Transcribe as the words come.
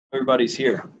Everybody's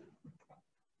here.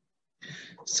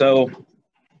 So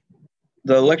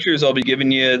the lectures I'll be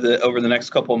giving you over the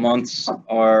next couple of months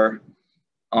are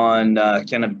on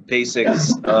kind of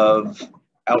basics of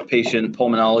outpatient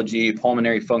pulmonology,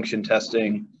 pulmonary function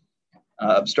testing,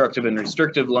 obstructive and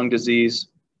restrictive lung disease,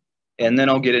 and then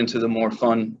I'll get into the more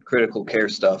fun critical care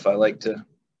stuff. I like to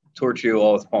torture you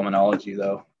all with pulmonology,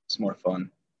 though. It's more fun.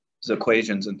 There's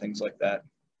equations and things like that.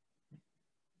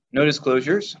 No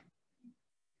disclosures.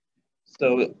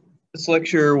 So this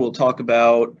lecture will talk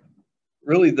about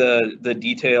really the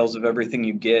details of everything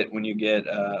you get when you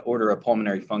order a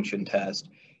pulmonary function test.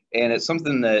 And it's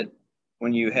something that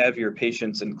when you have your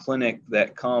patients in clinic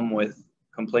that come with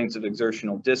complaints of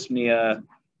exertional dyspnea,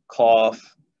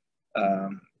 cough,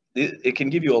 it can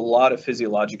give you a lot of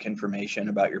physiologic information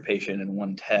about your patient in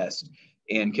one test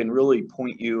and can really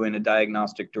point you in a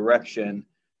diagnostic direction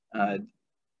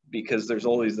because there's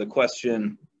always the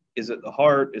question, is it the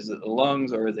heart, is it the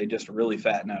lungs, or are they just really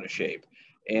fat and out of shape?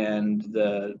 And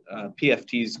the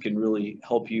PFTs can really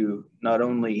help you not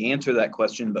only answer that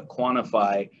question, but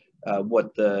quantify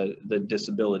what the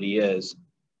disability is.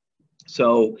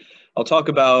 So I'll talk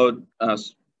about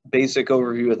basic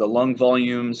overview of the lung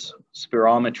volumes,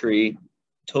 spirometry,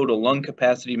 total lung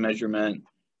capacity measurement,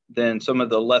 then some of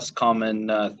the less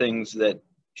common things that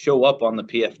show up on the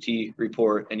PFT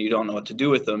report and you don't know what to do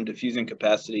with them, diffusing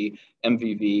capacity,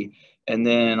 MVV, and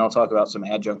then I'll talk about some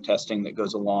adjunct testing that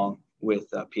goes along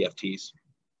with PFTs.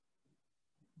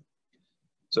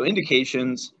 So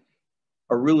indications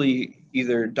are really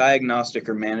either diagnostic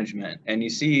or management. And you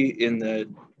see in the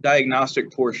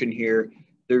diagnostic portion here,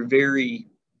 they're very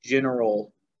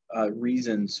general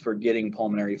reasons for getting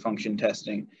pulmonary function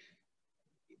testing.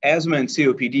 Asthma and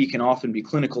COPD can often be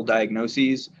clinical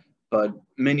diagnoses, but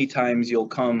many times you'll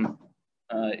come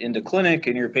into clinic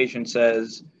and your patient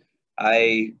says,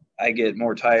 I get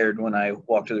more tired when I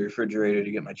walk to the refrigerator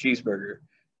to get my cheeseburger.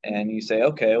 And you say,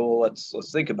 okay, well, let's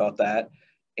think about that.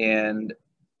 And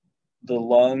the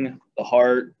lung, the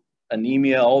heart,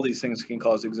 anemia, all these things can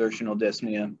cause exertional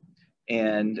dyspnea.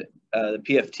 And the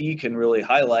PFT can really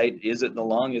highlight, is it the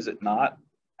lung, is it not?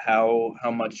 How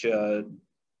much, how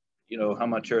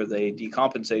much are they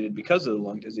decompensated because of the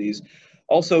lung disease?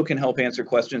 Also can help answer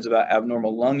questions about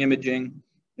abnormal lung imaging.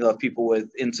 You'll have people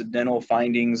with incidental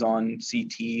findings on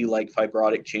CT like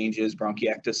fibrotic changes,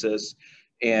 bronchiectasis,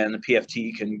 and the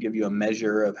PFT can give you a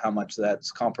measure of how much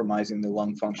that's compromising the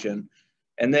lung function.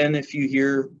 And then if you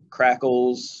hear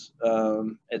crackles,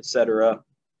 etc.,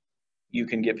 you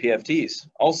can get PFTs.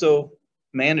 Also,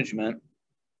 management.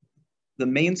 The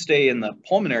mainstay in the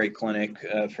pulmonary clinic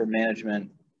for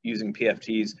management using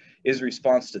PFTs is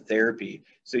response to therapy.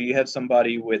 So you have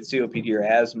somebody with COPD or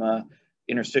asthma,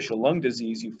 interstitial lung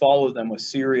disease, you follow them with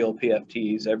serial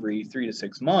PFTs every 3 to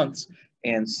 6 months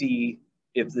and see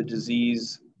if the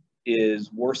disease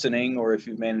is worsening or if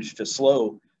you've managed to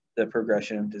slow the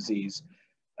progression of disease.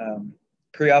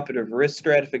 Preoperative risk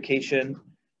stratification,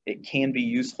 it can be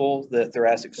useful. The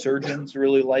thoracic surgeons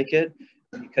really like it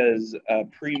because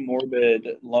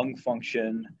pre-morbid lung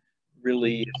function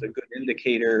really is a good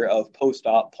indicator of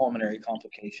post-op pulmonary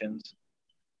complications.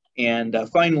 And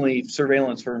finally,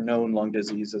 surveillance for known lung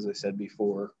disease, as I said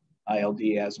before, ILD,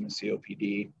 asthma,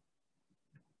 COPD.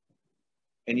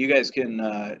 And you guys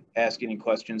can ask any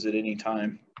questions at any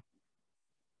time.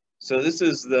 So this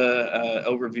is the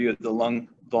overview of the lung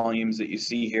volumes that you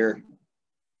see here.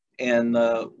 And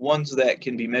the ones that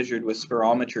can be measured with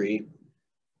spirometry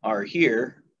are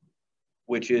here,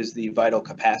 which is the vital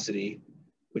capacity,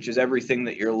 which is everything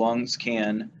that your lungs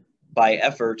can, by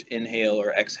effort, inhale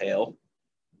or exhale.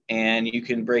 And you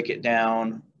can break it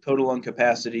down. Total lung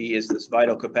capacity is this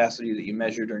vital capacity that you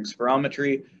measure during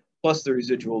spirometry, plus the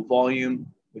residual volume,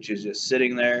 which is just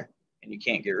sitting there and you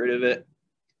can't get rid of it.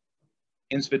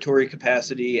 Inspiratory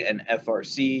capacity and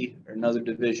FRC are another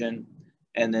division.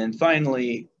 And then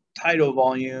finally, tidal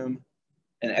volume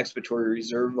and expiratory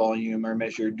reserve volume are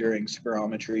measured during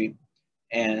spirometry.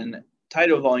 And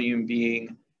tidal volume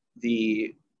being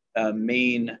the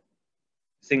main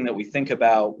thing that we think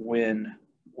about when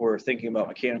we're thinking about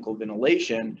mechanical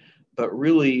ventilation, but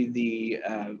really the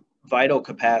vital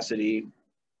capacity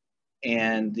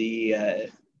and the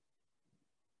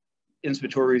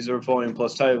inspiratory reserve volume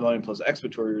plus tidal volume plus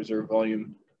expiratory reserve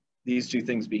volume, these two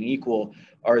things being equal,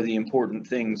 are the important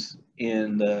things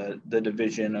in the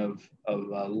division of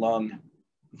lung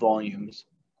volumes.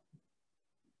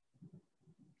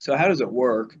 So how does it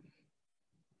work?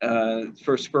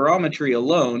 For spirometry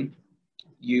alone,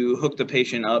 you hook the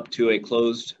patient up to a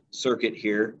closed circuit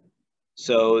here.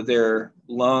 So their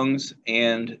lungs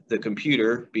and the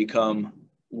computer become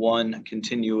one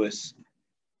continuous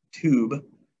tube,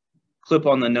 clip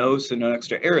on the nose so no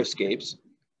extra air escapes.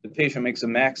 The patient makes a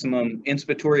maximum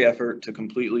inspiratory effort to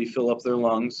completely fill up their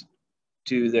lungs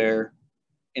to their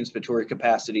inspiratory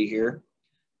capacity here.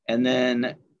 And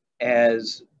then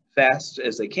as fast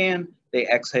as they can, they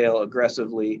exhale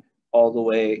aggressively all the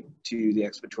way to the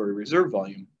expiratory reserve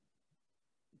volume.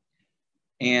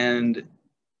 And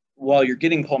while you're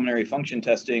getting pulmonary function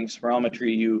testing,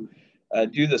 spirometry, you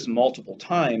do this multiple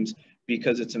times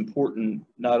because it's important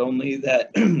not only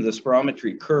that the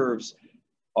spirometry curves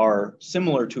are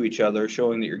similar to each other,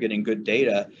 showing that you're getting good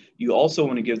data, you also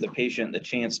want to give the patient the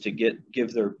chance to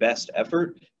give their best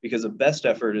effort, because the best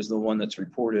effort is the one that's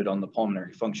reported on the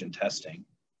pulmonary function testing.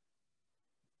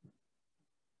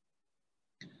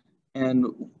 And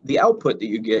the output that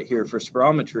you get here for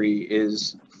spirometry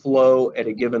is flow at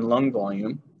a given lung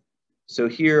volume. So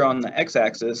here on the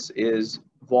x-axis is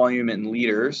volume in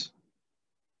liters,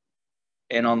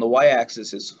 and on the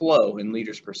y-axis is flow in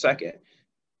liters per second.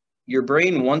 Your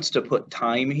brain wants to put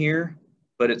time here,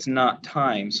 but it's not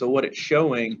time. So what it's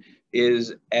showing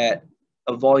is at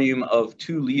a volume of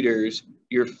 2 liters,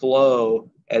 your flow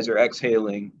as you're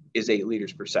exhaling is 8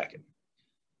 liters per second.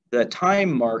 The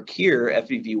time mark here,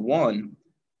 FEV1,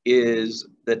 is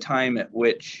the time at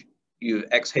which you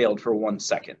exhaled for 1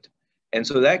 second. And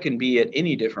so that can be at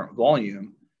any different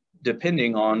volume,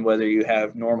 depending on whether you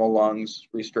have normal lungs,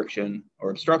 restriction, or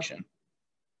obstruction.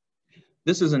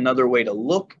 This is another way to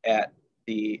look at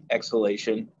the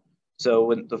exhalation. So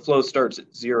when the flow starts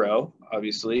at 0,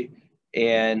 obviously,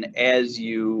 and as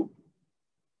you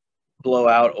blow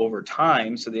out over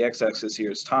time, so the x-axis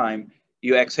here is time,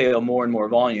 you exhale more and more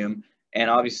volume, and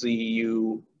obviously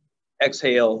you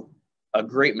exhale a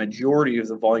great majority of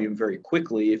the volume very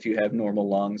quickly if you have normal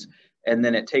lungs, and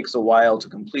then it takes a while to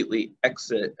completely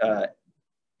empty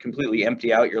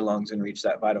out your lungs and reach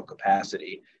that vital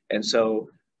capacity. And so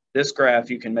this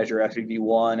graph, you can measure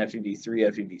FEV1,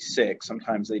 FEV3, FEV6.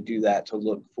 Sometimes they do that to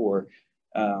look for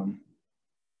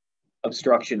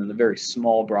obstruction in the very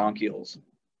small bronchioles.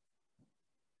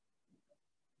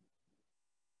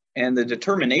 And the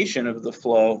determination of the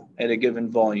flow at a given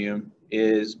volume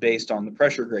is based on the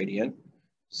pressure gradient.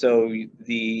 So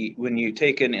when you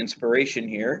take an inspiration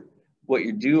here, what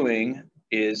you're doing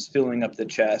is filling up the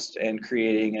chest and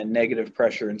creating a negative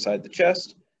pressure inside the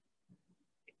chest.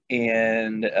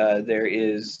 And there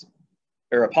is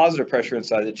a positive pressure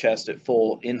inside the chest at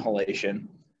full inhalation.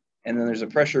 And then there's a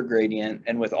pressure gradient.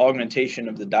 And with augmentation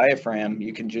of the diaphragm,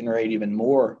 you can generate even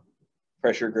more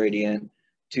pressure gradient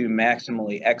to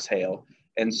maximally exhale.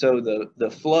 And so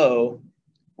the flow,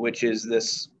 which is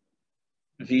this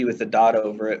V with a dot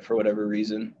over it for whatever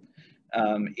reason,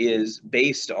 is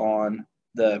based on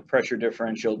the pressure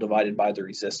differential divided by the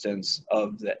resistance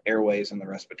of the airways and the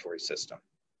respiratory system.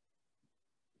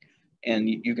 And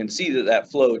you can see that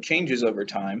that flow changes over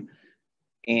time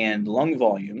and lung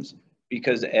volumes,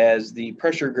 because as the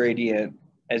pressure gradient,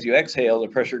 as you exhale, the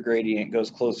pressure gradient goes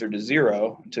closer to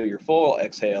 0 until your full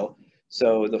exhale.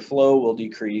 So the flow will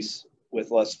decrease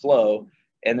with less flow,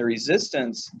 and the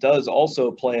resistance does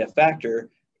also play a factor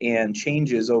and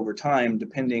changes over time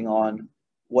depending on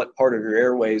what part of your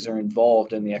airways are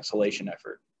involved in the exhalation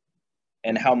effort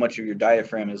and how much of your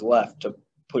diaphragm is left to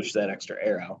push that extra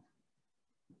air out.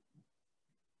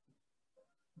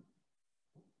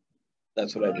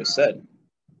 That's what I just said.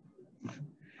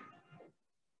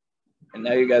 And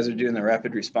now you guys are doing the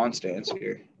rapid response dance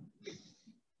here.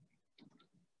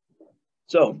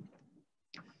 So,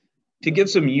 to give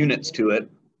some units to it,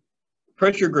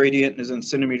 pressure gradient is in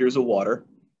centimeters of water,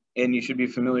 and you should be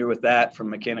familiar with that from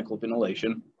mechanical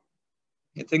ventilation.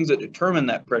 The things that determine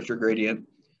that pressure gradient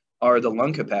are the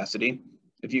lung capacity.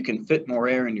 If you can fit more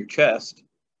air in your chest,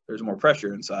 there's more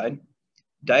pressure inside.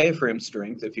 Diaphragm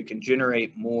strength, if you can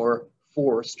generate more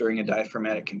force during a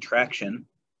diaphragmatic contraction,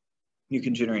 you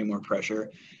can generate more pressure.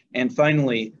 And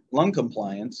finally, lung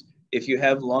compliance. If you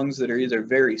have lungs that are either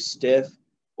very stiff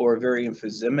or very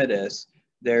emphysematous,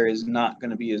 there is not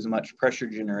going to be as much pressure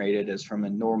generated as from a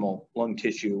normal lung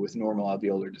tissue with normal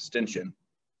alveolar distension.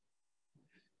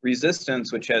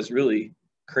 Resistance, which has really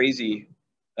crazy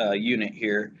unit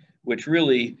here, which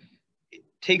really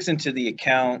takes into the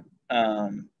account,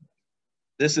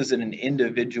 this is in an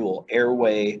individual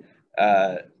airway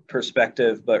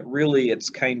perspective, but really it's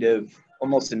kind of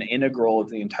almost an integral of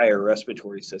the entire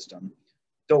respiratory system.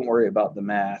 Don't worry about the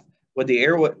math. What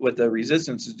the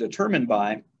resistance is determined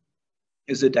by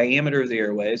is the diameter of the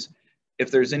airways, if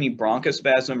there's any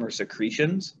bronchospasm or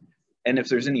secretions, and if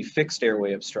there's any fixed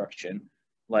airway obstruction,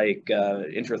 like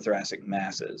intrathoracic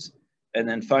masses. And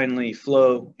then finally,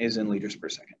 flow is in liters per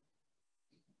second.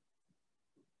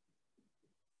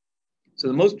 So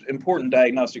the most important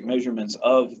diagnostic measurements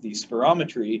of the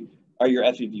spirometry are your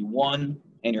FEV1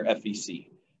 and your FVC,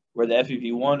 where the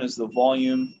FEV1 is the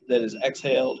volume that is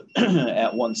exhaled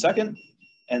at 1 second,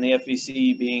 and the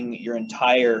FVC being your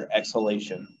entire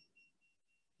exhalation.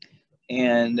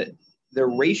 And the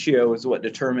ratio is what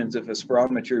determines if a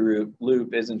spirometry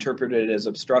loop is interpreted as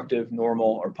obstructive,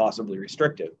 normal, or possibly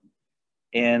restrictive.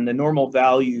 And the normal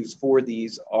values for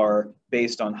these are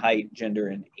based on height, gender,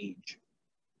 and age.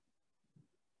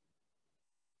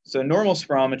 So normal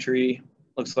spirometry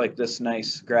looks like this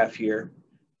nice graph here.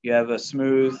 You have a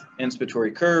smooth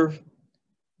inspiratory curve,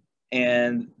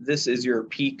 and this is your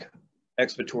peak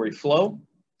expiratory flow.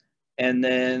 And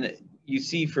then you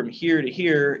see from here to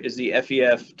here is the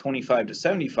FEF 25 to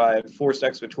 75, forced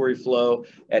expiratory flow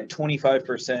at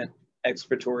 25%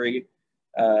 expiratory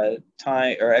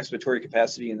time or expiratory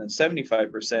capacity, and then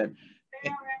 75%.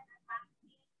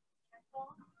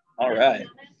 All right.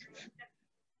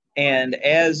 And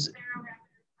as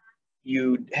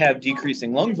you have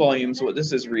decreasing lung volumes, what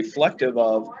this is reflective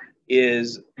of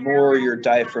is more your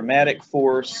diaphragmatic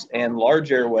force and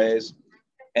large airways,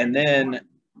 and then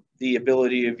the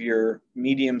ability of your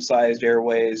medium-sized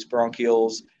airways,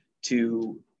 bronchioles,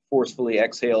 to forcefully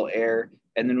exhale air.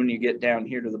 And then when you get down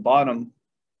here to the bottom,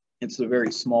 it's the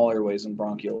very small airways and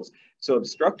bronchioles. So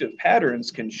obstructive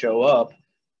patterns can show up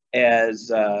as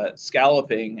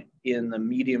scalloping in the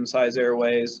medium-sized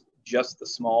airways, just the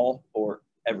small, or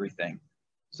everything.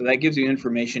 So that gives you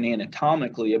information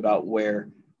anatomically about where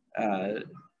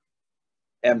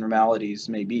abnormalities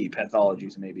may be,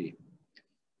 pathologies may be.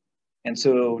 And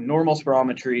so normal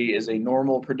spirometry is a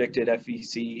normal predicted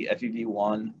FVC,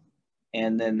 FEV1,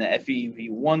 and then the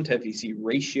FEV1 to FVC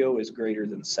ratio is greater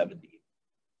than 70.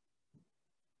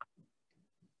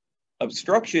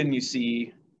 Obstruction you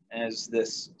see as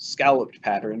this scalloped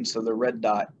pattern. So the red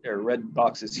dot or red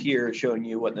boxes here showing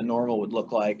you what the normal would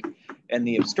look like. And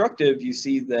the obstructive, you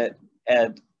see that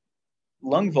at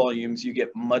lung volumes, you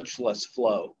get much less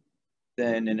flow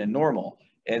than in a normal.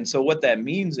 And so what that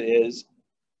means is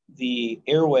the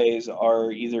airways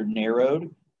are either narrowed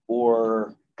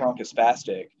or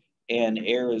bronchospastic, and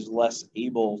air is less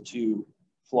able to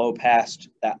flow past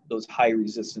those high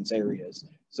resistance areas.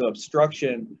 So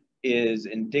obstruction is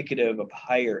indicative of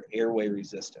higher airway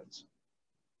resistance.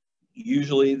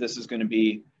 Usually this is going to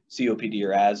be COPD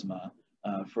or asthma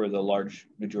for the large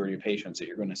majority of patients that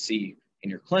you're going to see in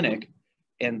your clinic.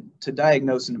 And to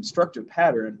diagnose an obstructive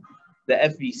pattern, the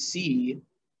FVC,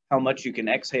 how much you can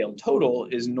exhale total,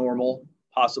 is normal,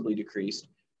 possibly decreased.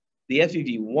 The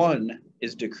FEV1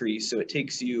 is decreased, so it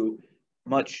takes you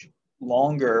much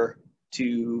longer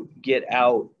to get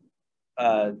out.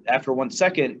 After 1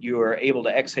 second, you are able to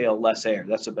exhale less air.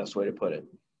 That's the best way to put it.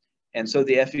 And so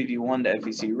the FEV1 to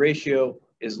FVC ratio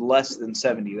is less than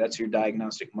 70. That's your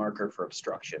diagnostic marker for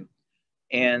obstruction.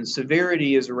 And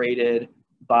severity is rated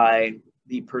by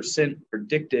the percent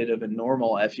predicted of a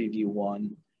normal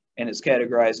FEV1, and it's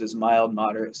categorized as mild,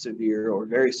 moderate, severe, or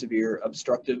very severe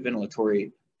obstructive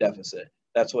ventilatory deficit.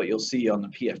 That's what you'll see on the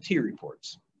PFT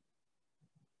reports.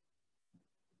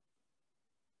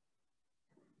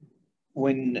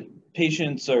 When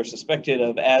patients are suspected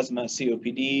of asthma,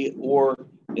 COPD, or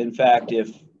in fact, if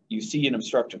you see an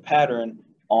obstructive pattern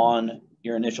on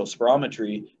your initial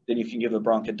spirometry, then you can give a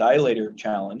bronchodilator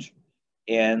challenge,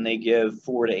 and they give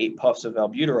 4 to 8 puffs of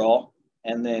albuterol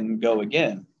and then go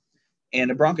again.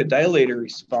 And a bronchodilator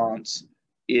response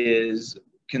is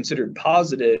considered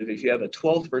positive if you have a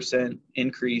 12%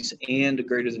 increase and a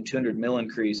greater than 200 mil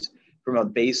increase from a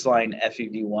baseline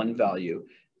FEV1 value.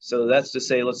 So that's to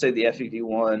say, let's say the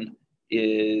FEV1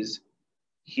 is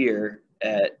here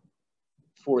at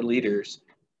 4 liters.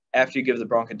 After you give the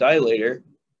bronchodilator,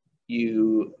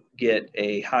 you get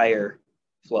a higher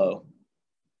flow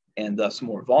and thus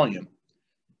more volume.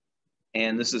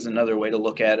 And this is another way to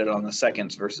look at it on the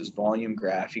seconds versus volume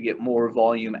graph. You get more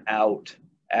volume out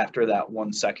after that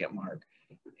 1 second mark.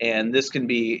 And this can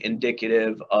be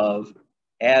indicative of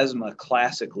asthma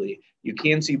classically. You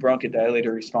can see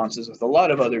bronchodilator responses with a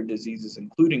lot of other diseases,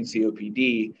 including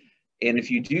COPD. And if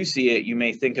you do see it, you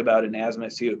may think about an asthma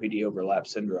COPD overlap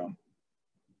syndrome.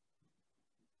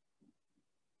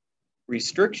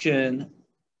 Restriction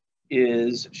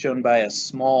is shown by a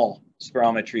small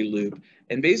spirometry loop.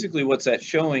 And basically what's that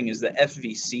showing is the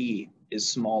FVC is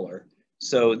smaller.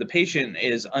 So the patient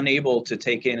is unable to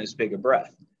take in as big a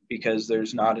breath because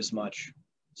there's not as much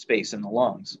space in the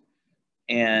lungs.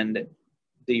 And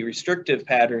the restrictive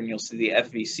pattern, you'll see the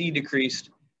FVC decreased,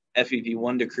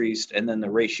 FEV1 decreased, and then the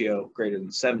ratio greater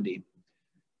than 70.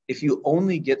 If you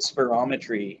only get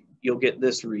spirometry, you'll get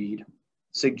this read,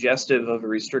 suggestive of a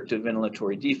restrictive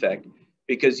ventilatory defect.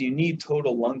 because you need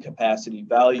total lung capacity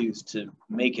values to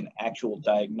make an actual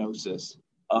diagnosis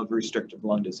of restrictive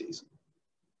lung disease.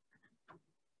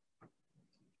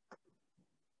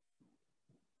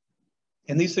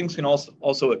 And these things can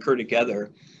also occur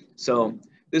together. So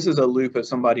this is a loop of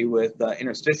somebody with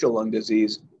interstitial lung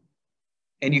disease,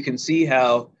 and you can see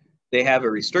how they have a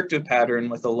restrictive pattern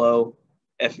with a low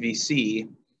FVC,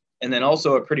 and then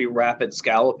also a pretty rapid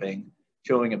scalloping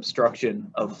showing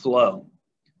obstruction of flow.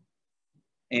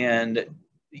 And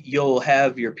you'll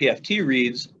have your PFT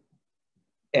reads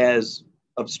as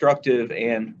obstructive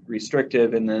and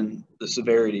restrictive, and then the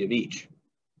severity of each.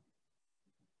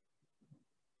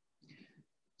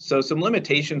 So some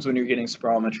limitations when you're getting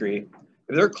spirometry: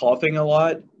 if they're coughing a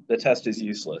lot, the test is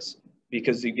useless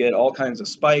because you get all kinds of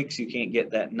spikes. You can't get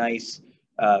that nice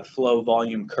flow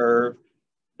volume curve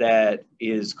that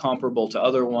is comparable to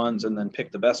other ones, and then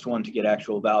pick the best one to get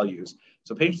actual values.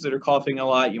 So patients that are coughing a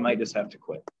lot, you might just have to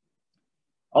quit.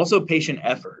 Also, patient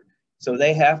effort. So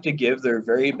they have to give their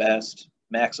very best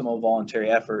maximal voluntary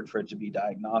effort for it to be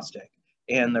diagnostic.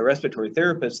 And the respiratory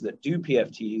therapists that do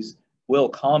PFTs will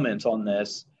comment on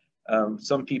this.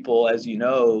 Some people, as you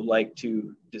know, like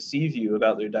to deceive you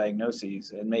about their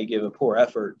diagnoses and may give a poor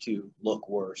effort to look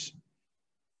worse.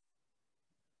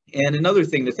 And another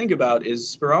thing to think about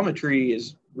is spirometry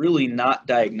is really not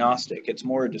diagnostic. It's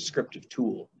more a descriptive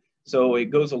tool. So it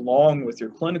goes along with your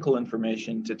clinical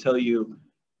information to tell you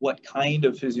what kind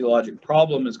of physiologic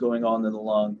problem is going on in the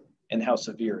lung and how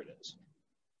severe it is.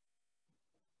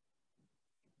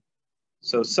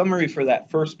 So summary for that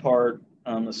first part,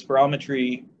 the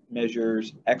spirometry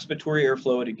measures expiratory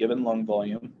airflow at a given lung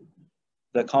volume.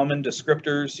 The common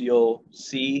descriptors you'll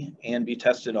see and be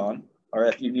tested on are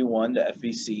FEV1 to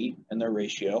FVC and their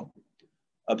ratio.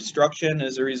 Obstruction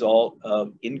is a result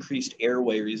of increased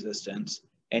airway resistance,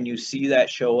 and you see that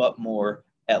show up more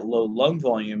at low lung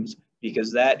volumes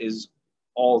because that is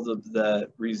all of the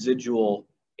residual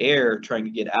air trying to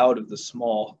get out of the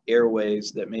small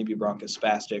airways that may be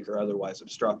bronchospastic or otherwise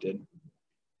obstructed.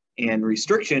 And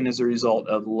restriction is a result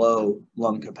of low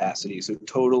lung capacity. So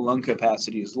total lung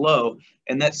capacity is low,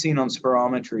 and that's seen on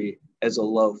spirometry as a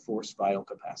low forced vital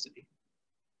capacity.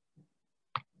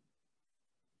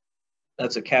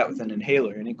 That's a cat with an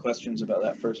inhaler. Any questions about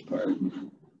that first part?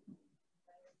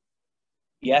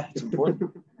 Yeah, it's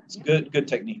important. It's good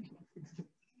technique.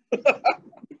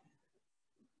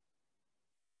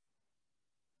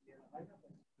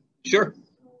 Sure.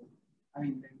 I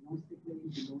mean, diagnostically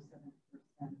below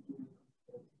 7%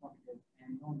 obstructed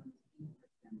and normal 8%.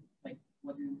 Like,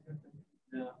 what do you interpret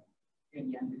the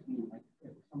area in between? Like,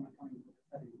 if someone coming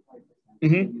with 75%,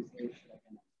 Mm-hmm. you say it's like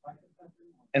an obstructed pattern?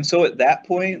 And so at that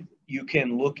point, you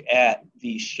can look at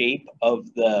the shape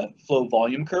of the flow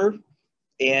volume curve.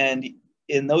 And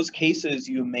in those cases,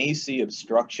 you may see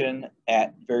obstruction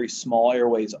at very small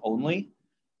airways only.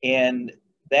 And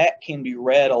that can be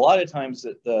read a lot of times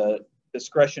at the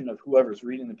discretion of whoever's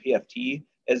reading the PFT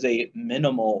as a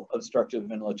minimal obstructive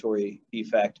ventilatory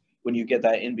defect when you get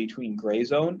that in between gray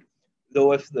zone.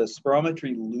 Though if the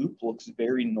spirometry loop looks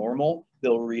very normal,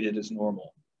 they'll read it as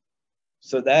normal.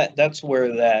 So that's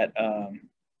where that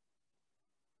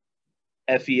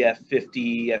FEF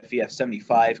 50, FEF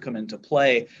 75 come into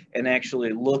play, and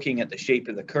actually looking at the shape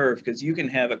of the curve, because you can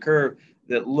have a curve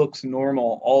that looks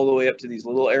normal all the way up to these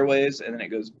little airways, and then it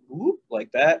goes whoop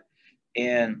like that,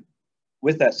 and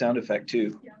with that sound effect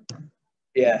too.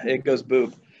 Yeah, it goes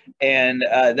boop. And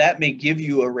that may give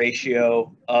you a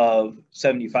ratio of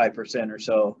 75% or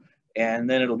so, and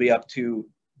then it'll be up to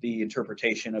the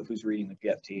interpretation of who's reading the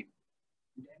PFT.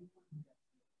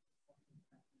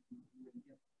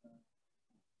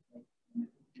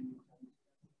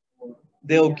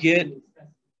 They'll get,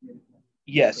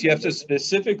 yes, you have to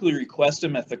specifically request a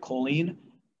methacholine,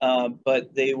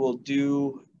 but they will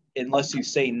do, unless you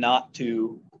say not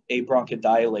to, a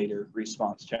bronchodilator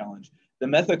response challenge. The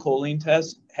methacholine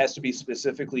test has to be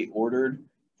specifically ordered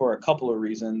for a couple of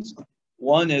reasons.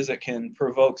 One is it can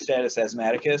provoke status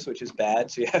asthmaticus, which is bad,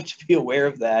 so you have to be aware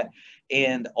of that.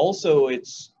 And also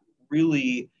it's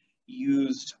really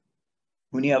used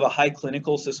when you have a high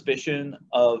clinical suspicion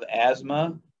of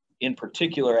asthma, in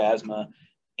particular asthma,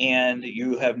 and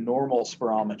you have normal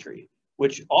spirometry,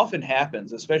 which often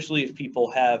happens, especially if people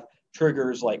have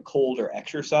triggers like cold or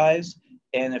exercise.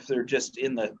 And if they're just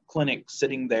in the clinic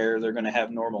sitting there, they're going to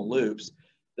have normal loops.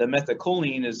 The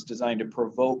methacholine is designed to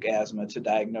provoke asthma to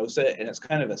diagnose it. And it's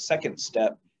kind of a second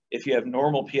step. If you have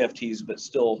normal PFTs, but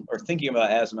still are thinking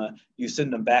about asthma, you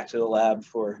send them back to the lab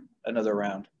for another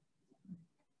round.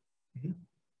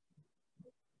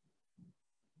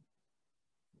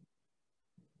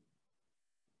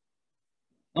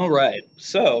 All right,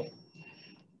 so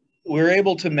we're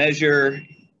able to measure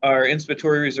our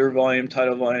inspiratory reserve volume,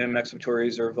 tidal volume, expiratory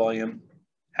reserve volume.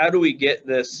 How do we get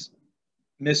this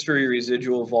mystery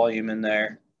residual volume in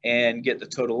there and get the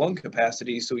total lung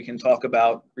capacity so we can talk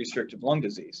about restrictive lung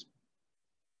disease?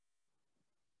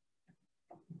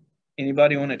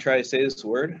 Anybody want to try to say this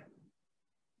word?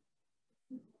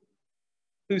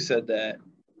 Who said that?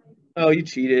 Oh, you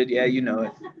cheated. Yeah, you know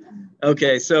it.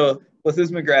 Okay, so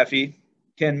plethysmography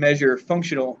can measure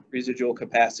functional residual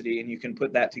capacity, and you can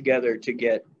put that together to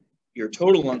get your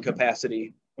total lung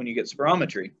capacity when you get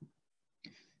spirometry.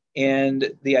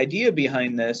 And the idea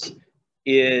behind this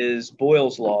is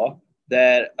Boyle's law,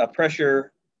 that a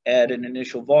pressure at an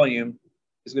initial volume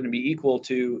is going to be equal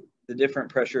to the different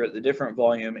pressure at the different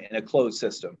volume in a closed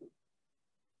system.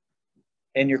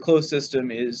 And your closed system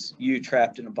is you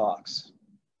trapped in a box.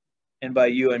 And by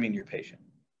you, I mean your patient.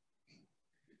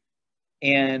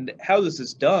 And how this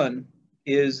is done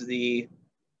is the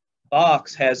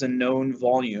box has a known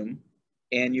volume,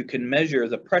 and you can measure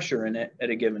the pressure in it at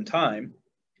a given time.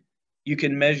 You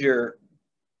can measure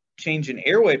change in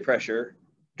airway pressure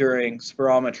during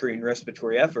spirometry and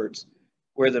respiratory efforts,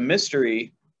 where the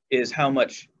mystery is how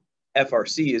much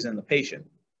FRC is in the patient.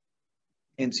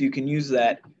 And so you can use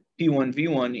that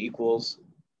P1V1 equals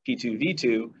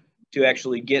P2V2 to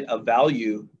actually get a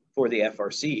value for the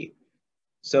FRC.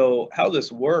 So how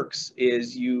this works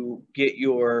is you get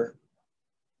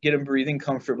them breathing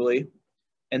comfortably,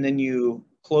 and then you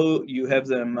have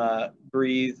them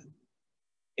breathe,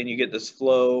 and you get this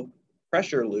flow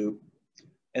pressure loop,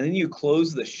 and then you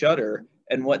close the shutter,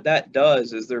 and what that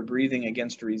does is they're breathing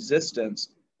against resistance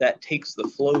that takes the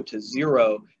flow to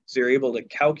zero, so you're able to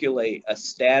calculate a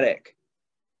static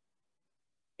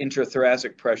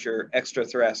intrathoracic pressure,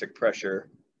 extrathoracic pressure.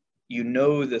 You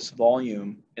know this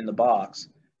volume in the box,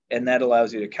 and that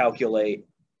allows you to calculate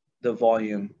the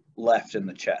volume left in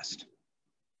the chest.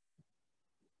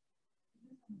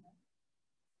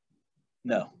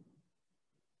 No.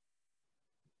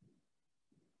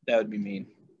 That would be mean.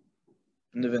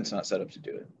 And the vent's not set up to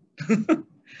do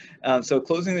it. So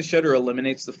closing the shutter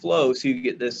eliminates the flow, so you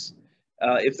get this,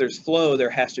 if there's flow, there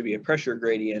has to be a pressure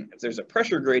gradient. If there's a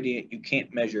pressure gradient, you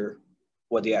can't measure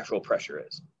what the actual pressure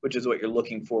is, which is what you're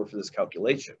looking for this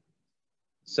calculation.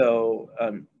 So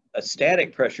a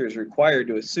static pressure is required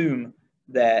to assume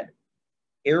that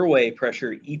airway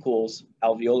pressure equals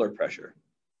alveolar pressure.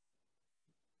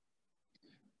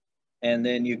 And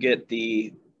then you get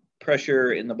the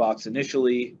pressure in the box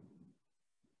initially,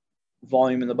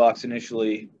 volume in the box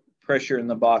initially, pressure in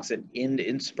the box at end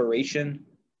inspiration,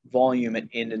 volume at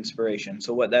end inspiration.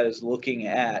 So what that is looking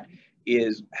at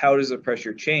is how does the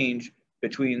pressure change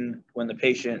between when the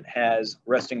patient has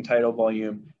resting tidal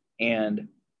volume and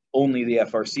only the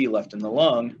FRC left in the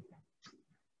lung,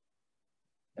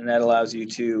 and that allows you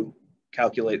to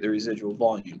calculate the residual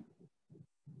volume.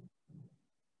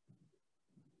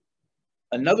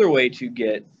 Another way to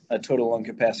get a total lung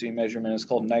capacity measurement is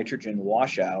called nitrogen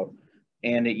washout,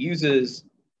 and it uses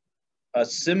a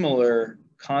similar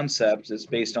concept that's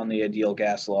based on the ideal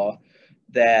gas law,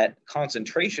 that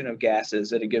concentration of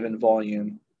gases at a given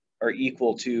volume are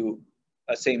equal to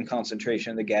a same concentration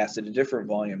of the gas at a different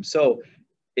volume. So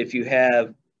if you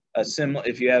have a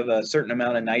certain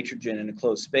amount of nitrogen in a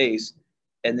closed space,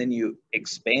 and then you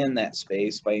expand that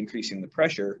space by increasing the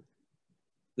pressure,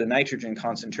 the nitrogen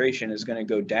concentration is going to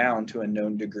go down to a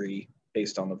known degree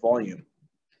based on the volume.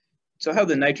 So how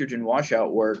the nitrogen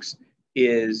washout works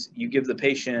is you give the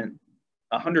patient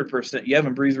 100%, you have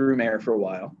them breathe room air for a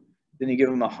while, then you give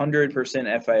them 100%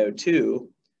 FiO2,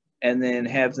 and then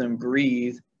have them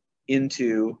breathe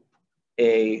into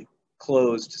a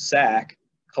closed sac,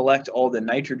 collect all the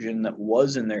nitrogen that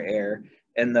was in their air,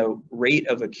 and the rate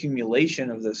of accumulation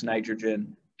of this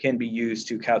nitrogen can be used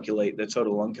to calculate the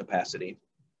total lung capacity.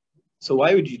 So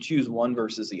why would you choose one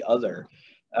versus the other?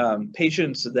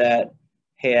 Patients that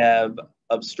have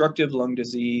obstructive lung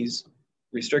disease,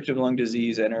 restrictive lung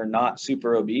disease, and are not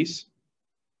super obese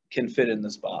can fit in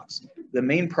this box. The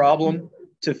main problem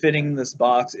to fitting this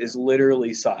box is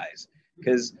literally size,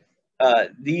 because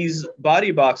these body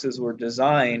boxes were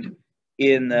designed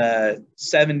in the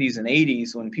 70s and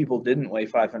 80s when people didn't weigh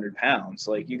 500 pounds.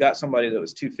 Like, you got somebody that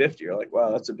was 250, you're like, wow,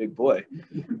 that's a big boy.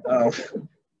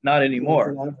 Not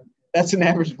anymore. That's an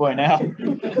average boy now.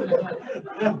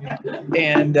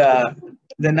 And the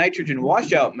nitrogen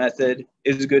washout method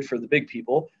is good for the big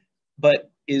people, but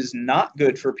is not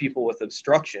good for people with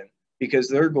obstruction, because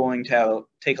they're going to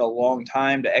take a long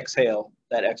time to exhale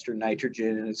that extra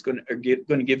nitrogen, and it's going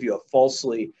to give you a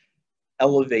falsely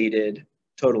elevated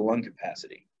total lung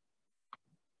capacity.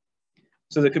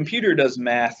 So the computer does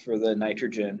math for the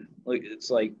nitrogen. Like it's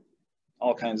like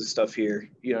all kinds of stuff here.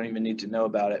 You don't even need to know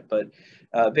about it. But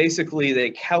basically, they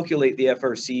calculate the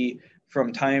FRC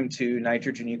from time to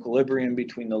nitrogen equilibrium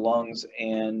between the lungs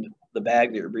and the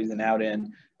bag that you're breathing out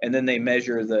in. And then they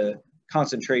measure the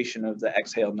concentration of the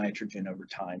exhaled nitrogen over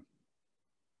time.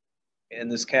 And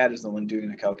this cat is the one doing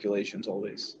the calculations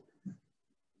always.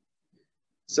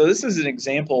 So this is an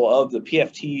example of the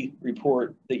PFT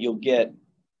report that you'll get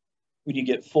when you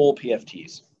get full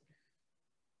PFTs.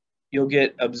 You'll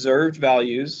get observed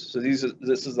values. So this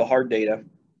is the hard data.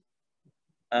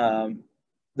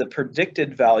 The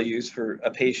predicted values for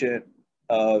a patient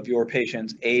of your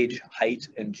patient's age, height,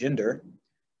 and gender,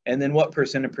 and then what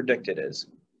percent of predicted is.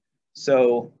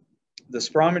 So the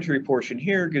spirometry portion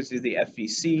here gives you the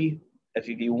FVC,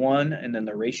 FEV1, and then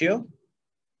the ratio.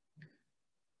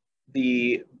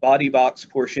 The body box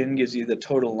portion gives you the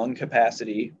total lung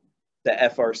capacity, the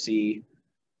FRC,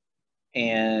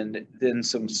 and then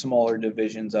some smaller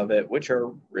divisions of it, which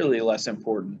are really less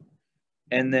important.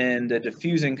 And then the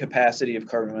diffusing capacity of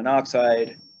carbon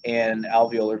monoxide and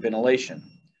alveolar ventilation.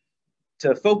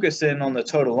 To focus in on the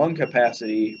total lung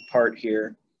capacity part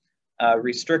here,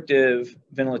 restrictive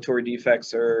ventilatory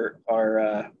defects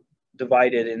are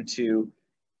divided into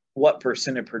what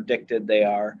percent of predicted they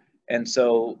are. And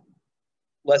so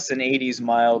less than 80 is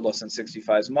mild, less than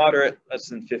 65 is moderate, less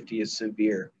than 50 is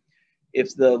severe.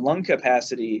 If the lung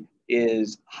capacity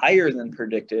is higher than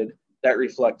predicted, that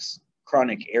reflects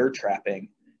chronic air trapping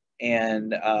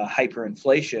and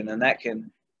hyperinflation, and that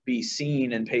can be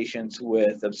seen in patients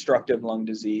with obstructive lung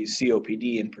disease,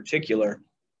 COPD in particular.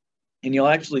 And you'll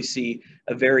actually see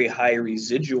a very high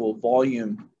residual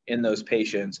volume in those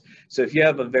patients. So if you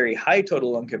have a very high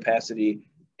total lung capacity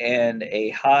and a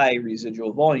high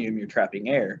residual volume, you're trapping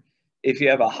air. If you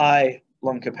have a high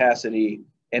lung capacity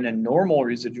and a normal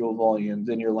residual volume,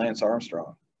 then you're Lance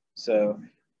Armstrong. So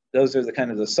those are the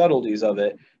kind of the subtleties of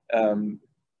it.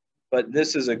 But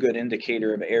this is a good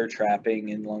indicator of air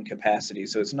trapping and lung capacity.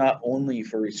 So it's not only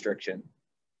for restriction.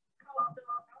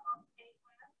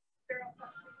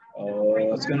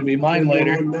 Oh, it's going to be mine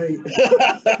later.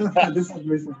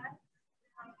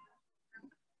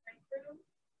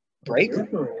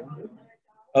 Breakthrough?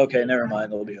 Okay, never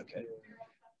mind. It'll be okay.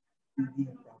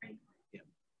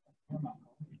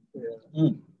 Yeah.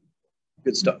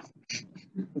 Good stuff.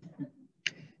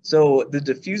 So the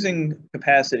diffusing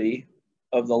capacity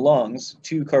of the lungs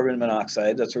to carbon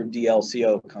monoxide, that's where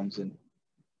DLCO comes in,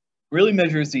 really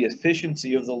measures the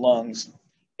efficiency of the lungs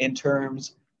in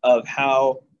terms of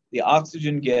how the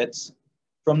oxygen gets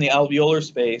from the alveolar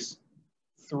space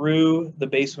through the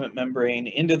basement membrane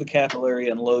into the capillary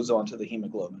and loads onto the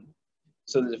hemoglobin.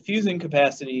 So the diffusing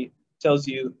capacity tells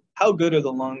you how good are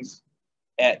the lungs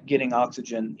at getting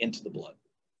oxygen into the blood.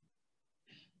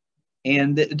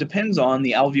 And it depends on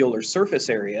the alveolar surface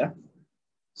area.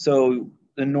 So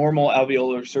the normal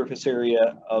alveolar surface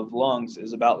area of lungs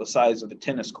is about the size of a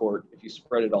tennis court if you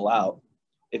spread it all out.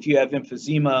 If you have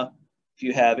emphysema, if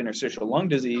you have interstitial lung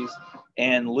disease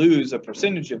and lose a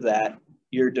percentage of that,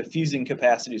 your diffusing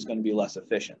capacity is going to be less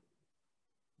efficient.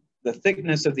 The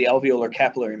thickness of the alveolar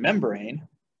capillary membrane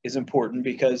is important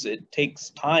because it takes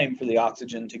time for the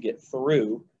oxygen to get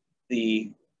through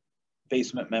the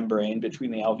basement membrane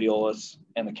between the alveolus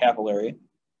and the capillary.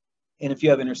 And if you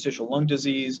have interstitial lung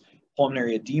disease,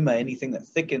 pulmonary edema, anything that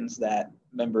thickens that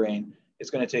membrane, it's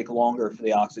going to take longer for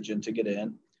the oxygen to get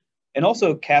in. And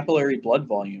also capillary blood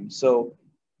volume. So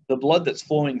the blood that's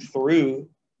flowing through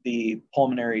the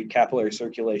pulmonary capillary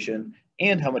circulation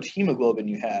and how much hemoglobin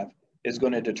you have is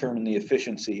going to determine the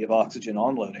efficiency of oxygen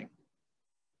onloading.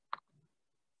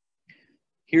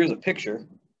 Here's a picture.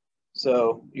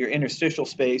 So your interstitial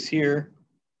space here,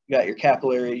 you got your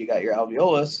capillary, you got your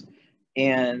alveolus,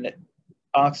 and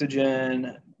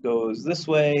oxygen goes this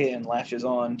way and latches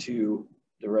on to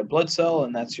the red blood cell,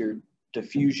 and that's your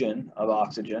diffusion of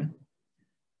oxygen.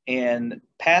 And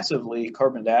passively,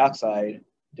 carbon dioxide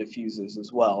diffuses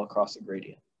as well across the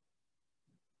gradient.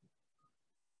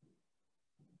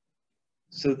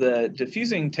 So the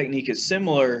diffusing technique is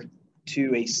similar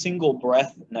to a single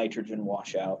breath nitrogen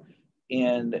washout,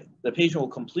 and the patient will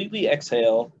completely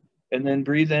exhale and then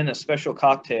breathe in a special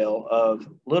cocktail of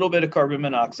a little bit of carbon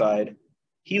monoxide,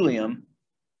 helium,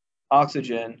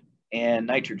 oxygen, and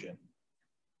nitrogen.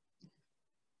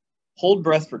 Hold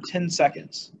breath for 10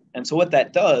 seconds. And so what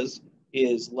that does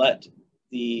is let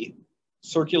the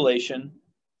circulation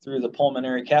through the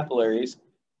pulmonary capillaries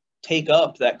take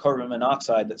up that carbon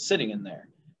monoxide that's sitting in there.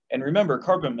 And remember,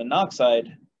 carbon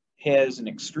monoxide has an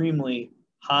extremely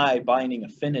high binding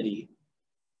affinity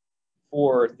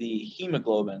for the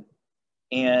hemoglobin.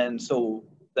 And so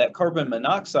that carbon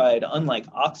monoxide, unlike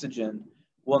oxygen,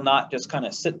 will not just kind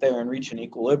of sit there and reach an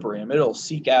equilibrium. It'll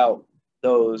seek out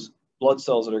those blood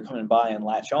cells that are coming by and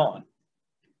latch on.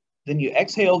 Then you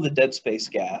exhale the dead space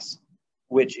gas,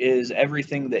 which is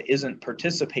everything that isn't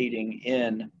participating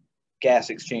in gas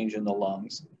exchange in the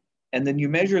lungs. And then you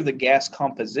measure the gas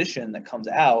composition that comes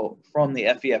out from the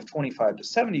FEF 25 to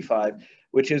 75,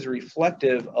 which is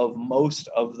reflective of most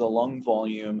of the lung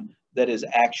volume that is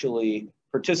actually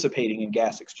participating in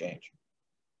gas exchange.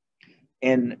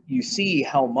 And you see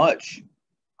how much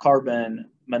carbon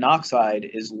monoxide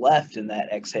is left in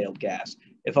that exhaled gas.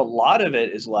 If a lot of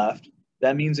it is left,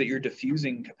 that means that your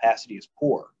diffusing capacity is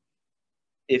poor.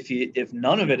 If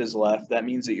none of it is left, that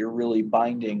means that you're really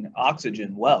binding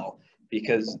oxygen well,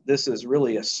 because this is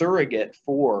really a surrogate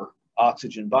for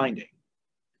oxygen binding.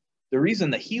 The reason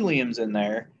the helium's in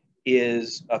there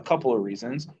is a couple of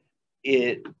reasons.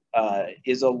 It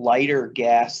is a lighter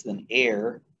gas than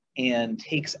air and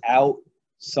takes out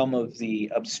some of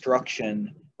the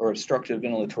obstruction or obstructive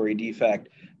ventilatory defect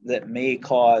that may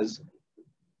cause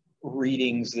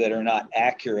readings that are not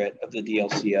accurate of the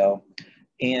DLCO.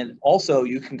 And also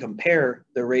you can compare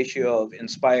the ratio of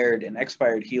inspired and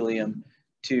expired helium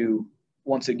to,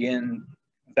 once again,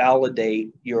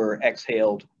 validate your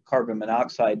exhaled carbon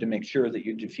monoxide to make sure that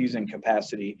your diffusing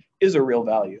capacity is a real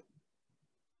value.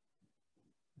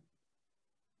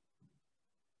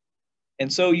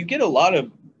 And so you get a lot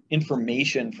of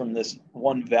information from this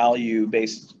one value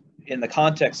based in the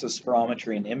context of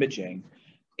spirometry and imaging.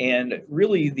 And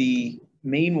really the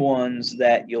main ones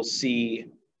that you'll see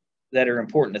that are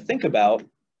important to think about,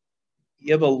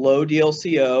 you have a low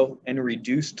DLCO and a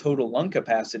reduced total lung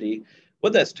capacity.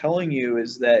 What that's telling you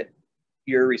is that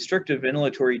your restrictive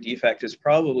ventilatory defect is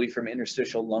probably from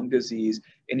interstitial lung disease,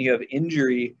 and you have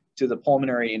injury to the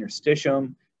pulmonary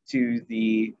interstitium, to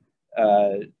the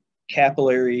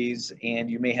capillaries, and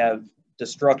you may have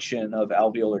destruction of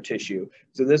alveolar tissue.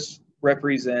 So this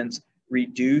represents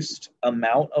reduced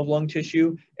amount of lung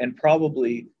tissue and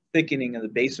probably thickening of the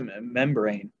basement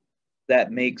membrane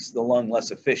that makes the lung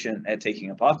less efficient at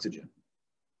taking up oxygen.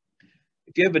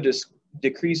 If you have a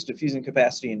decreased diffusing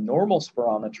capacity in normal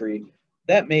spirometry,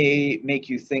 that may make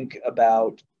you think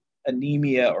about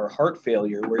anemia or heart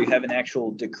failure, where you have an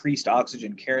actual decreased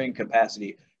oxygen carrying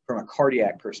capacity from a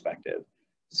cardiac perspective.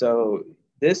 So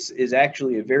this is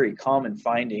actually a very common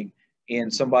finding in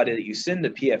somebody that you send to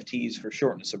PFTs for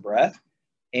shortness of breath,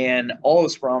 and all the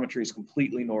spirometry is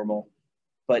completely normal,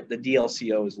 but the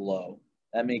DLCO is low.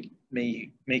 That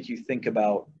may make you think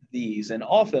about these. And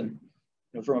often,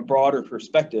 from a broader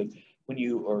perspective, when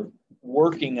you are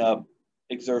working up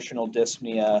exertional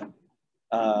dyspnea,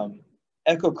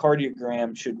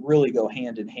 echocardiogram should really go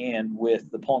hand in hand with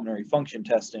the pulmonary function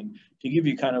testing to give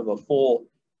you kind of a full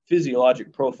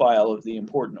physiologic profile of the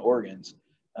important organs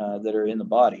that are in the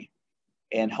body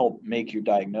and help make your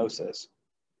diagnosis.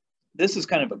 This is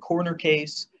kind of a corner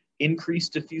case,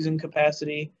 increased diffusing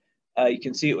capacity. You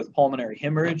can see it with pulmonary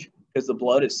hemorrhage because the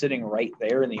blood is sitting right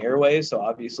there in the airways, so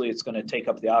obviously it's going to take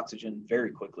up the oxygen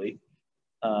very quickly.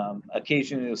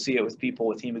 Occasionally you'll see it with people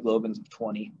with hemoglobins of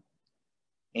 20.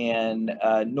 And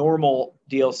normal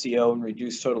DLCO and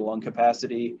reduced total lung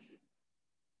capacity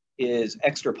is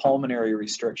extrapulmonary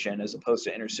restriction as opposed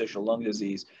to interstitial lung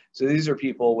disease. So these are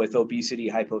people with obesity,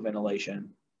 hypoventilation.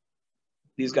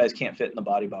 These guys can't fit in the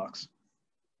body box.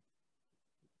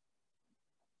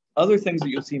 Other things that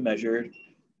you'll see measured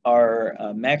are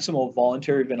maximal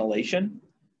voluntary ventilation,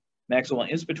 maximal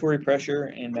inspiratory pressure,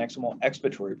 and maximal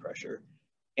expiratory pressure.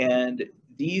 And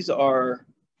these are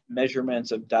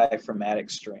measurements of diaphragmatic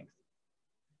strength.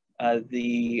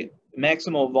 The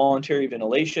maximal voluntary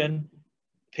ventilation,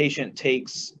 patient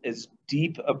takes as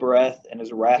deep a breath and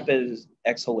as rapid as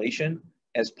exhalation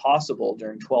as possible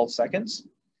during 12 seconds.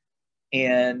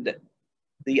 And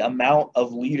the amount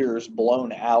of liters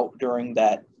blown out during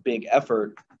that big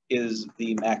effort is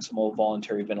the maximal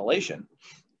voluntary ventilation.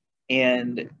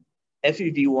 And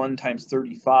FEV1 times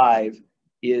 35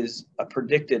 is a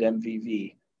predicted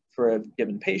MVV for a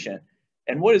given patient.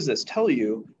 And what does this tell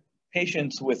you?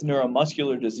 Patients with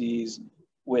neuromuscular disease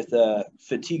with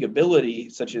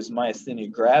fatigability, such as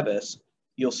myasthenia gravis,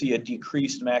 you'll see a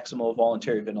decreased maximal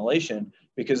voluntary ventilation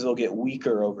because they'll get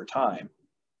weaker over time.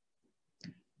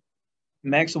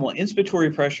 Maximal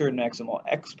inspiratory pressure and maximal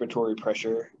expiratory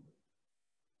pressure,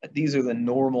 these are the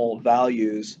normal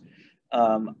values,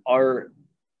 are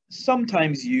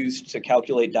sometimes used to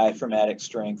calculate diaphragmatic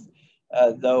strength,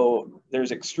 though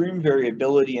there's extreme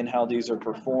variability in how these are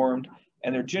performed,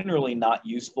 and they're generally not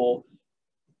useful.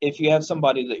 If you have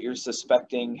somebody that you're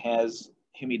suspecting has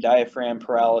hemidiaphragm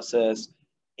paralysis,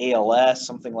 ALS,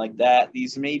 something like that.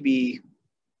 These may be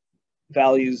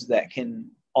values that can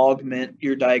augment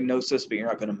your diagnosis, but you're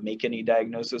not going to make any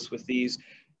diagnosis with these.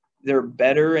 They're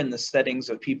better in the settings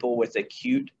of people with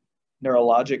acute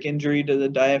neurologic injury to the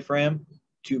diaphragm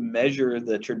to measure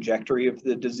the trajectory of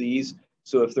the disease.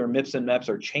 So if their MIPS and MEPS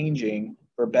are changing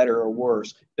for better or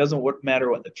worse, it doesn't matter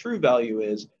what the true value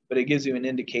is, but it gives you an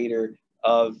indicator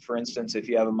of, for instance, if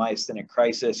you have a myasthenic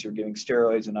crisis, you're giving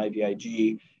steroids and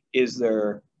IVIG, is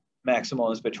their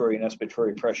maximal inspiratory and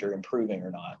expiratory pressure improving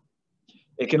or not?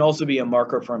 It can also be a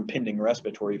marker for impending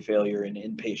respiratory failure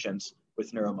in patients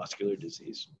with neuromuscular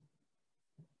disease.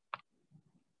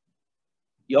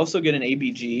 You also get an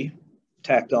ABG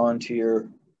tacked on to your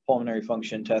pulmonary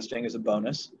function testing as a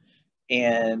bonus,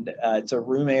 and it's a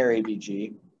room air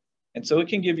ABG. And so it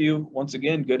can give you, once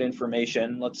again, good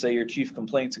information. Let's say your chief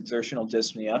complaint's exertional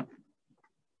dyspnea.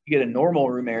 You get a normal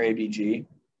room air ABG,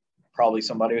 probably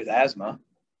somebody with asthma.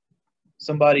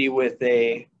 Somebody with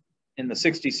in the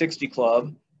 60-60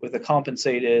 club with a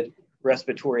compensated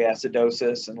respiratory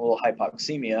acidosis and a little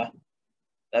hypoxemia,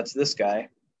 that's this guy.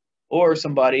 Or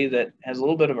somebody that has a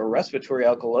little bit of a respiratory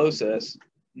alkalosis,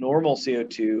 normal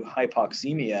CO2,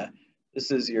 hypoxemia.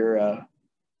 This is your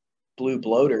blue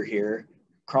bloater here,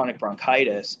 chronic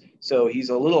bronchitis. So he's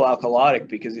a little alkalotic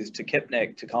because he's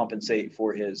tachypnic to compensate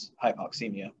for his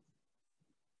hypoxemia.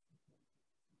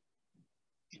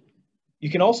 You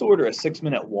can also order a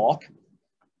 6-minute walk.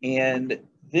 And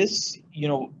this,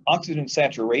 oxygen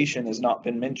saturation has not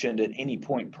been mentioned at any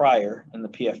point prior in the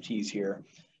PFTs here.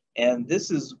 And this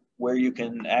is where you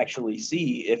can actually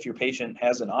see if your patient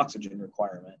has an oxygen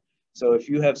requirement. So if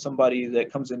you have somebody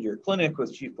that comes into your clinic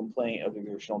with chief complaint of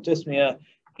exertional dyspnea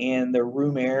and their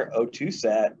room air O2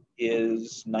 sat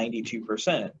is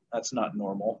 92%, that's not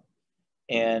normal.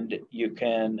 And you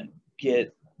can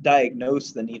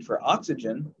diagnose the need for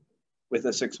oxygen with a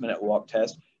 6-minute walk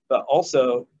test, but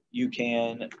also you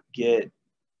can get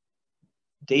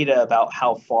data about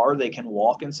how far they can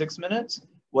walk in 6 minutes,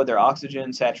 what their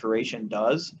oxygen saturation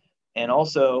does, and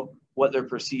also what their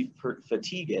perceived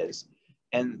fatigue is.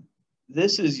 And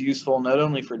this is useful not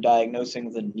only for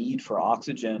diagnosing the need for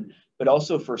oxygen, but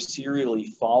also for serially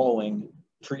following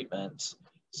treatments.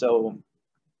 So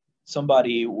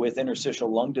somebody with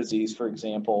interstitial lung disease, for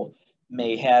example,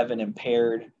 may have an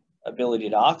impaired ability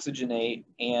to oxygenate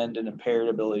and an impaired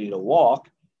ability to walk.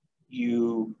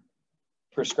 You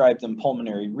prescribe them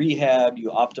pulmonary rehab,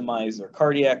 you optimize their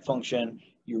cardiac function,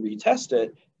 you retest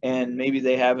it, and maybe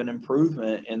they have an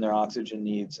improvement in their oxygen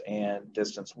needs and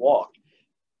distance walk.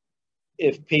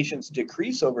 If patients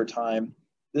decrease over time,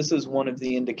 this is one of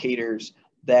the indicators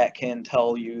that can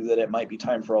tell you that it might be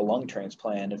time for a lung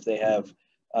transplant if they have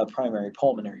a primary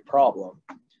pulmonary problem.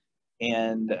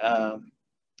 And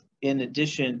in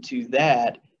addition to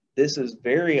that, this is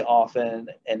very often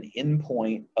an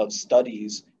endpoint of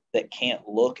studies that can't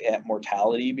look at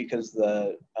mortality because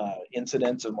the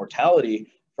incidence of mortality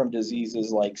from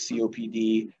diseases like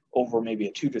COPD over maybe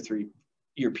a 2 to 3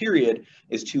 year period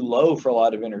is too low for a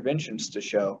lot of interventions to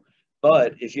show.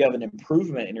 But if you have an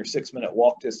improvement in your 6-minute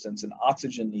walk distance and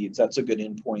oxygen needs, that's a good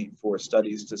endpoint for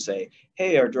studies to say,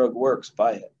 hey, our drug works,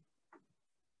 buy it.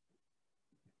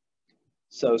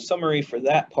 So summary for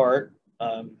that part,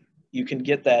 you can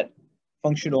get that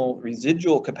functional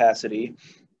residual capacity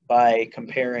by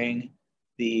comparing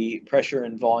the pressure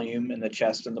and volume in the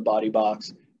chest and the body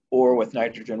box or with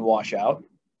nitrogen washout.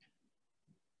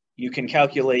 You can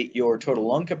calculate your total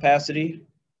lung capacity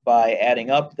by adding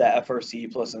up the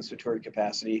FRC plus inspiratory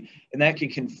capacity, and that can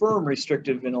confirm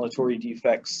restrictive ventilatory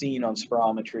defects seen on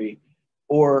spirometry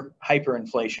or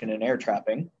hyperinflation and air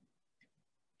trapping.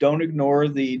 Don't ignore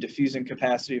the diffusing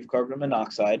capacity of carbon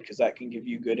monoxide because that can give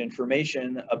you good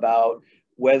information about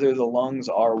whether the lungs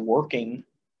are working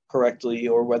correctly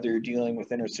or whether you're dealing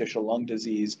with interstitial lung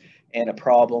disease and a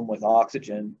problem with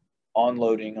oxygen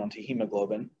onloading onto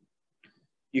hemoglobin.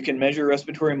 You can measure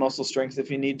respiratory muscle strength if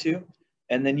you need to,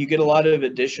 and then you get a lot of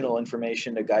additional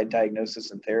information to guide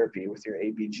diagnosis and therapy with your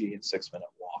ABG and 6-minute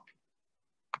walk.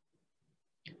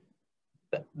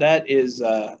 That is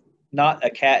not a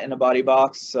cat in a body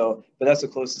box, but that's the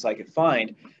closest I could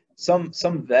find. Some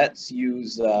vets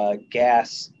use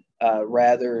gas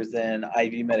rather than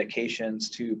IV medications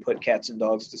to put cats and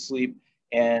dogs to sleep,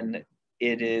 and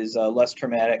it is less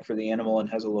traumatic for the animal and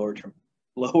has a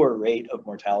lower rate of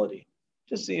mortality.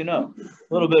 Just so you know,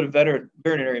 a little bit of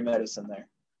veterinary medicine there.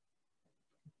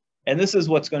 And this is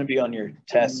what's going to be on your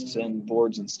tests and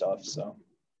boards and stuff. So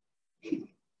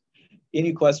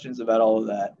any questions about all of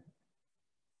that?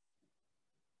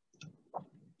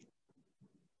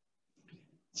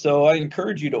 So I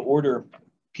encourage you to order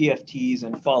PFTs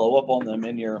and follow up on them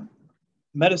in your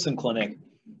medicine clinic,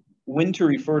 when to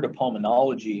refer to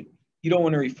pulmonology, you don't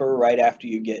want to refer right after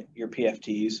you get your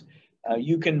PFTs.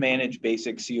 You can manage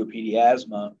basic COPD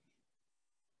asthma.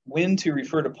 When to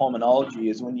refer to pulmonology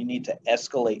is when you need to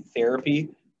escalate therapy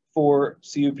for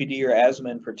COPD or asthma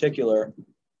in particular,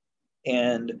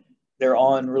 and they're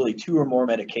on really 2 or more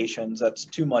medications. That's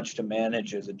too much to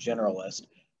manage as a generalist.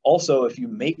 Also, if you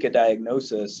make a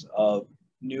diagnosis of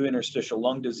new interstitial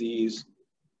lung disease,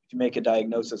 if you make a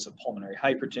diagnosis of pulmonary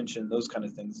hypertension, those kind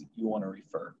of things you want to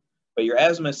refer. But your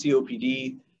asthma,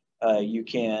 COPD, you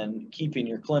can keep in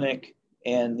your clinic,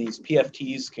 and these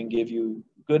PFTs can give you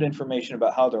good information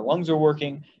about how their lungs are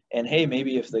working. And hey,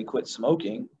 maybe if they quit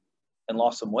smoking and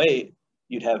lost some weight,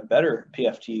 you'd have better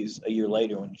PFTs a year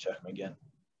later when you check them again.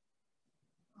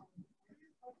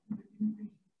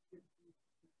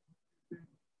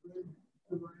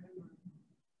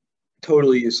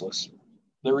 Totally useless.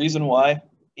 The reason why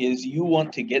is you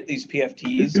want to get these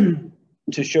PFTs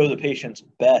to show the patient's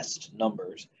best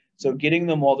numbers. So getting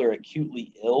them while they're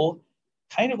acutely ill,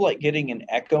 kind of like getting an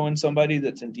echo in somebody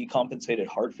that's in decompensated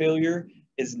heart failure,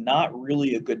 is not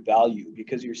really a good value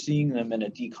because you're seeing them in a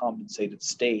decompensated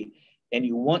state, and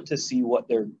you want to see what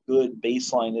their good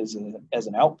baseline is as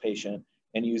an outpatient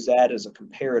and use that as a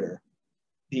comparator.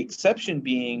 The exception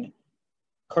being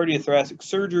cardiothoracic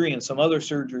surgery and some other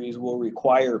surgeries will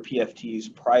require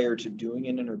PFTs prior to doing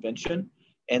an intervention,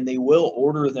 and they will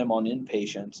order them on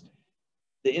inpatients.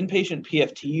 The inpatient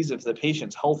PFTs, if the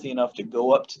patient's healthy enough to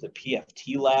go up to the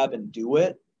PFT lab and do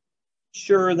it,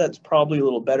 sure, that's probably a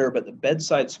little better, but the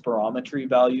bedside spirometry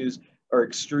values are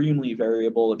extremely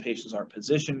variable. The patients aren't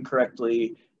positioned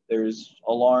correctly. There's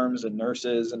alarms and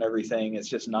nurses and everything. It's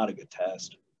just not a good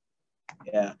test.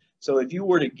 Yeah. So if you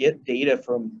were to get data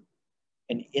from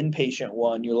an inpatient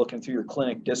one, you're looking through your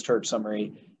clinic discharge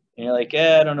summary, and you're like,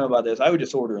 I don't know about this, I would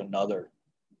just order another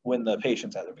when the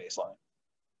patient's at their baseline.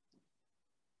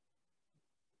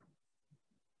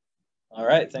 All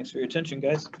right. Thanks for your attention,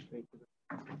 guys.